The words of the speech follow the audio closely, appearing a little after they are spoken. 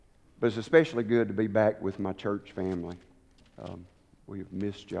But it's especially good to be back with my church family. We've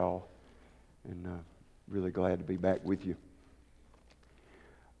missed y'all, and really glad to be back with you.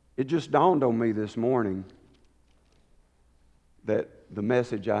 It just dawned on me this morning that the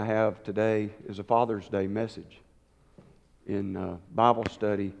message I have today is a Father's Day message. In Bible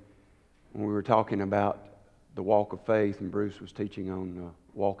study, when we were talking about the walk of faith, and Bruce was teaching on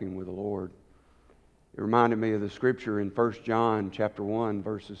walking with the Lord, it reminded me of the scripture in 1 John chapter 1,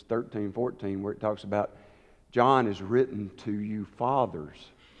 verses 13, 14, where it talks about, John is written to you fathers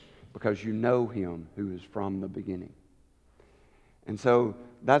because you know him who is from the beginning. And so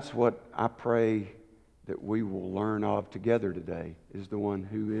that's what I pray that we will learn of together today, is the one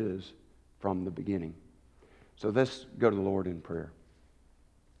who is from the beginning. So let's go to the Lord in prayer.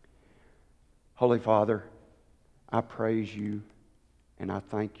 Holy Father, I praise you and I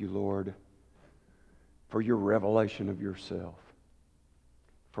thank you, Lord, for your revelation of yourself.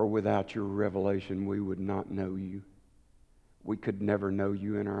 For without your revelation, we would not know you. We could never know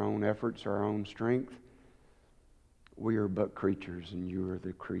you in our own efforts, our own strength. We are but creatures, and you are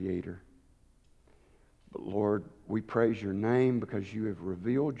the Creator. But Lord, we praise your name because you have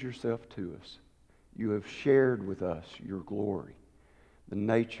revealed yourself to us. You have shared with us your glory, the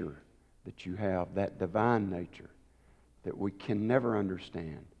nature that you have, that divine nature that we can never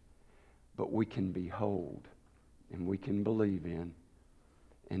understand, but we can behold and we can believe in,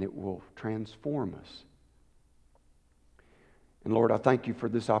 and it will transform us. And Lord, I thank you for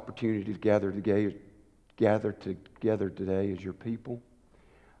this opportunity to gather together today as your people.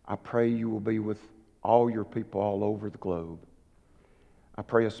 I pray you will be with all your people all over the globe. I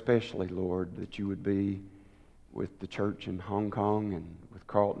pray especially, Lord, that you would be with the church in Hong Kong and with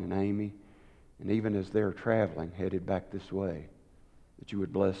Carlton and Amy, and even as they're traveling, headed back this way, that you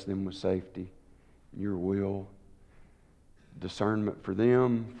would bless them with safety, your will, discernment for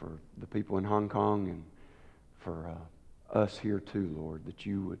them, for the people in Hong Kong, and for us here too, Lord, that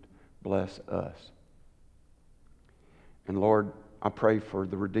you would bless us. And Lord, I pray for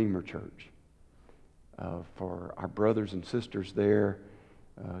the Redeemer Church, for our brothers and sisters there,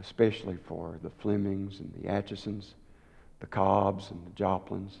 especially for the Flemings and the Atchisons, the Cobbs and the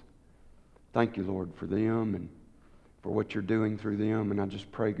Joplins. Thank you, Lord, for them and for what you're doing through them. And I just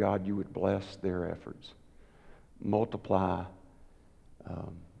pray, God, you would bless their efforts. Multiply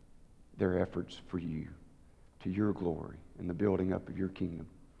their efforts for you, to your glory and the building up of your kingdom.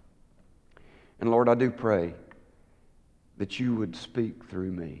 And Lord, I do pray that you would speak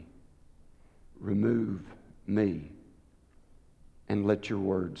through me. Remove me and let your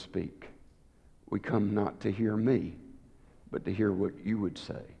word speak. We come not to hear me, but to hear what you would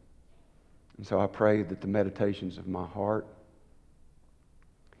say. And so I pray that the meditations of my heart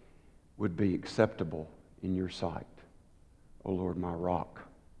would be acceptable in your sight, O Lord, my rock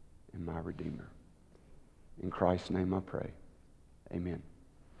and my redeemer. In Christ's name I pray. Amen.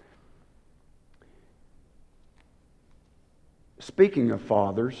 Speaking of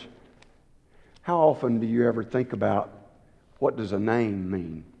fathers, how often do you ever think about what does a name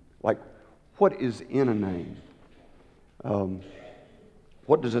mean? Like, what is in a name?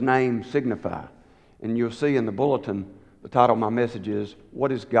 What does a name signify? And you'll see in the bulletin, the title of my message is,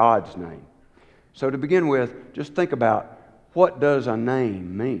 What is God's Name? So to begin with, just think about, what does a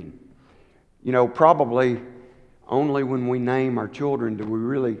name mean? You know, probably only when we name our children do we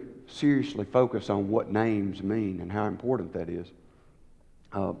really seriously focus on what names mean and how important that is.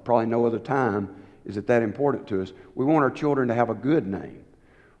 Probably no other time is it that important to us. We want our children to have a good name.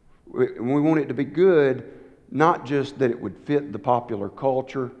 We want it to be good, not just that it would fit the popular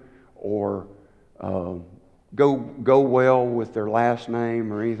culture or go well with their last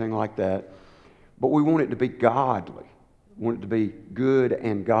name or anything like that, but we want it to be godly. We want it to be good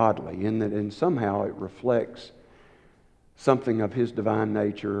and godly, in that, and somehow it reflects something of His divine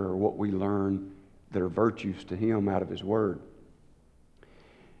nature or what we learn that are virtues to Him out of His Word.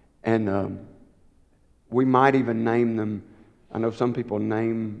 And we might even name them. I know some people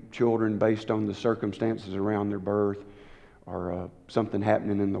name children based on the circumstances around their birth or something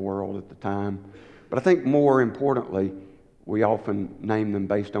happening in the world at the time. But I think more importantly, we often name them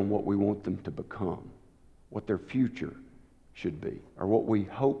based on what we want them to become, what their future should be, or what we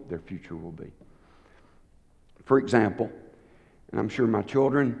hope their future will be. For example, and I'm sure my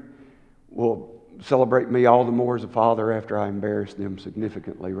children will celebrate me all the more as a father after I embarrass them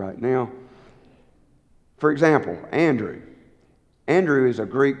significantly right now. For example, Andrew. Andrew is a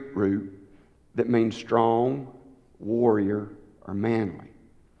Greek root that means strong, warrior, or manly.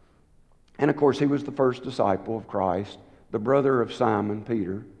 And of course, he was the first disciple of Christ, the brother of Simon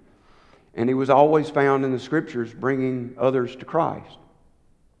Peter, and he was always found in the Scriptures bringing others to Christ.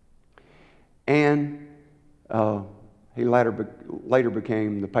 and he later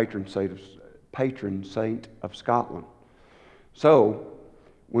became the patron saint of Scotland. So,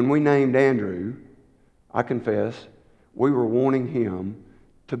 when we named Andrew, I confess, we were wanting him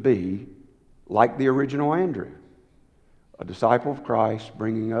to be like the original Andrew, a disciple of Christ,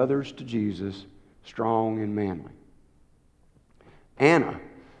 bringing others to Jesus, strong and manly. Anna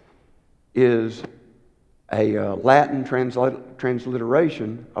is a Latin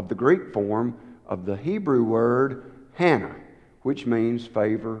transliteration of the Greek form of the Hebrew word Hannah, which means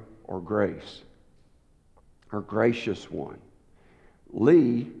favor or grace, or gracious one.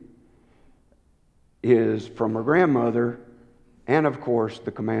 Lee is from her grandmother and, of course,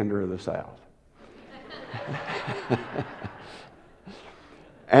 the commander of the South.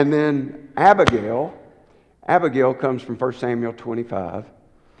 And then Abigail comes from 1 Samuel 25.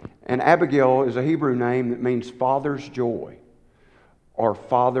 And Abigail is a Hebrew name that means father's joy or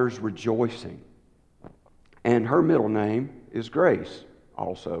father's rejoicing. And her middle name is Grace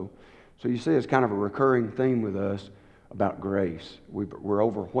also. So you see it's kind of a recurring theme with us about grace. We're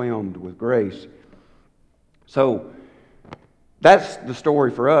overwhelmed with grace. So that's the story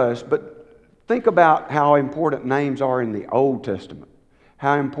for us. But think about how important names are in the Old Testament,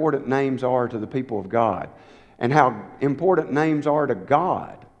 how important names are to the people of God, and how important names are to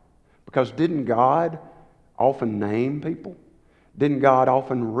God. Because didn't God often name people? Didn't God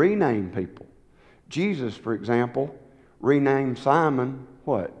often rename people? Jesus, for example, renamed Simon,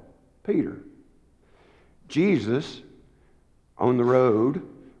 what? Peter. Jesus, on the road,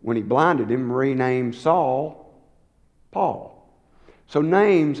 when he blinded him, renamed Saul, Paul. So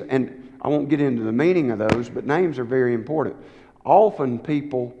names, and I won't get into the meaning of those, but names are very important. Often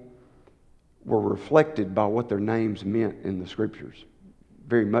people were reflected by what their names meant in the Scriptures.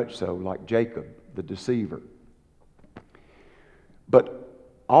 Very much so, like Jacob, the deceiver. But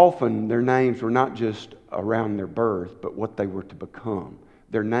often their names were not just around their birth, but what they were to become.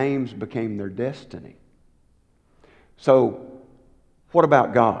 Their names became their destiny. So, what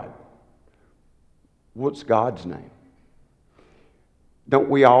about God? What's God's name? Don't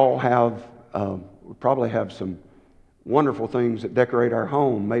we all have, we probably have some wonderful things that decorate our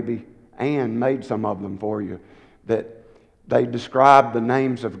home. Maybe Ann made some of them for you, that they describe the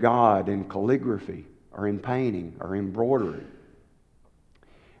names of God in calligraphy or in painting or embroidery.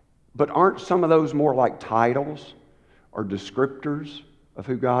 But aren't some of those more like titles or descriptors of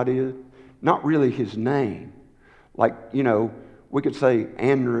who God is? Not really His name. Like, we could say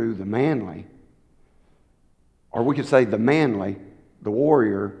Andrew the manly, or we could say the manly, the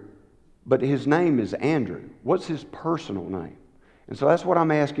warrior, but his name is Andrew. What's his personal name? And so that's what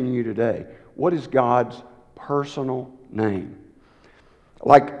I'm asking you today. What is God's personal name?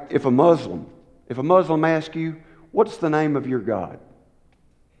 Like if a Muslim asks you, what's the name of your God?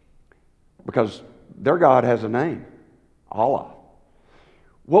 Because their God has a name, Allah.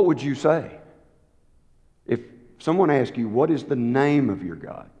 What would you say? If someone asked you, what is the name of your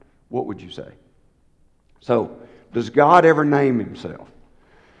God? What would you say? So, does God ever name Himself?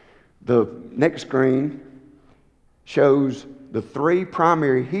 The next screen shows the three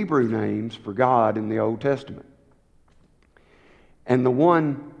primary Hebrew names for God in the Old Testament. And the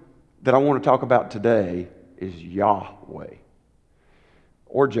one that I want to talk about today is Yahweh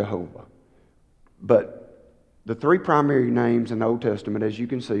or Jehovah. But the three primary names in the Old Testament, as you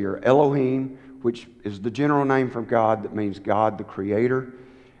can see, are Elohim, which is the general name for God that means God the Creator,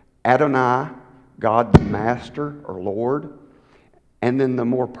 Adonai, God the Master or Lord, and then the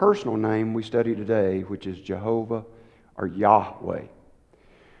more personal name we study today, which is Jehovah or Yahweh.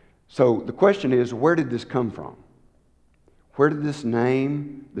 So the question is, where did this come from? Where did this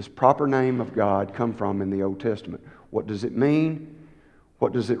name, this proper name of God, come from in the Old Testament? What does it mean?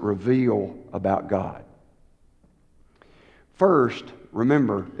 What does it reveal about God? First,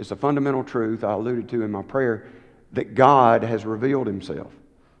 remember, it's a fundamental truth I alluded to in my prayer, that God has revealed Himself.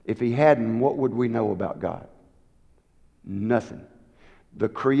 If He hadn't, what would we know about God? Nothing. The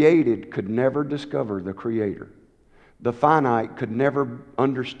created could never discover the Creator. The finite could never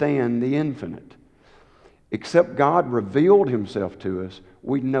understand the infinite. Except God revealed Himself to us,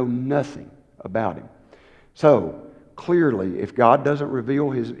 we know nothing about Him. So, clearly, if God doesn't reveal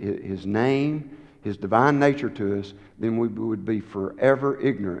His name, His divine nature to us, then we would be forever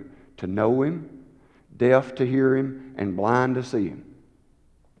ignorant to know Him, deaf to hear Him, and blind to see Him.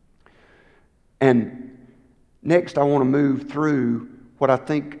 And next, I want to move through what I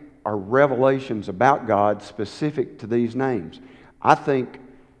think are revelations about God specific to these names. I think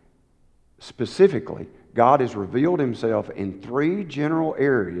specifically, God has revealed Himself in three general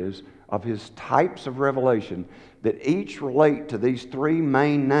areas of His types of revelation that each relate to these three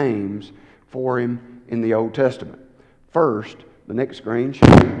main names for him in the Old Testament. First, the next screen should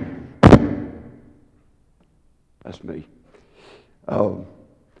be, that's me,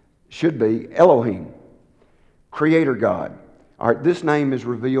 should be Elohim, Creator God. All right, this name is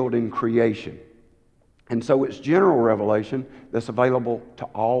revealed in creation. And so it's general revelation that's available to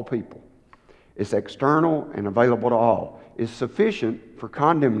all people. It's external and available to all. It's sufficient for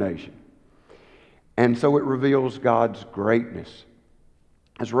condemnation. And so it reveals God's greatness.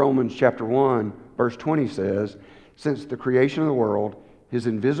 As Romans chapter 1, verse 20 says, since the creation of the world, His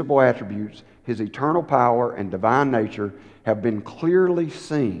invisible attributes, His eternal power and divine nature have been clearly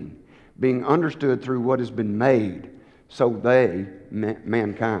seen, being understood through what has been made, so they,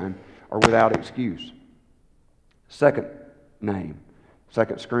 mankind, are without excuse. Second name,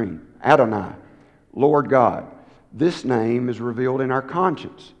 second screen, Adonai, Lord God. This name is revealed in our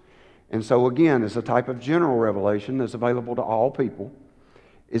conscience. And so again, it's a type of general revelation that's available to all people.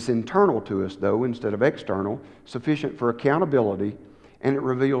 It's internal to us, though, instead of external, sufficient for accountability, and it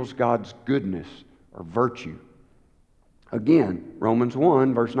reveals God's goodness or virtue. Again, Romans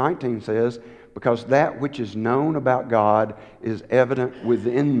 1, verse 19 says, because that which is known about God is evident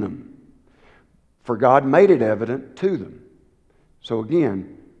within them. For God made it evident to them. So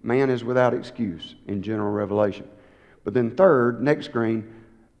again, man is without excuse in general revelation. But then third, next screen,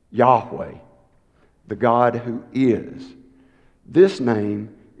 Yahweh, the God who is. This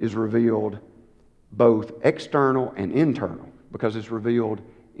name is revealed both external and internal because it's revealed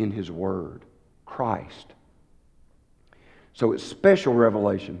in His Word, Christ. So it's special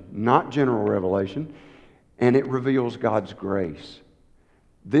revelation, not general revelation, and it reveals God's grace.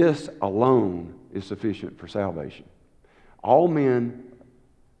 This alone is sufficient for salvation. All men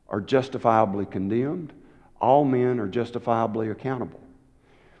are justifiably condemned. All men are justifiably accountable.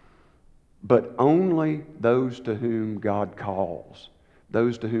 But only those to whom God calls,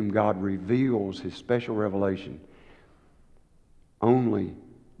 those to whom God reveals His special revelation, only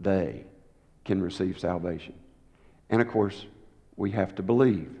they can receive salvation. And of course, we have to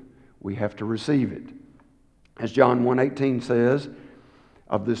believe. We have to receive it. As John 1:18 says,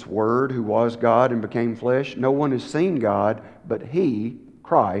 of this Word who was God and became flesh, no one has seen God, but He,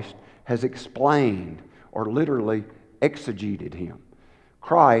 Christ, has explained or literally exegeted Him.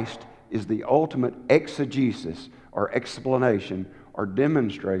 Christ is the ultimate exegesis or explanation or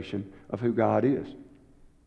demonstration of who God is.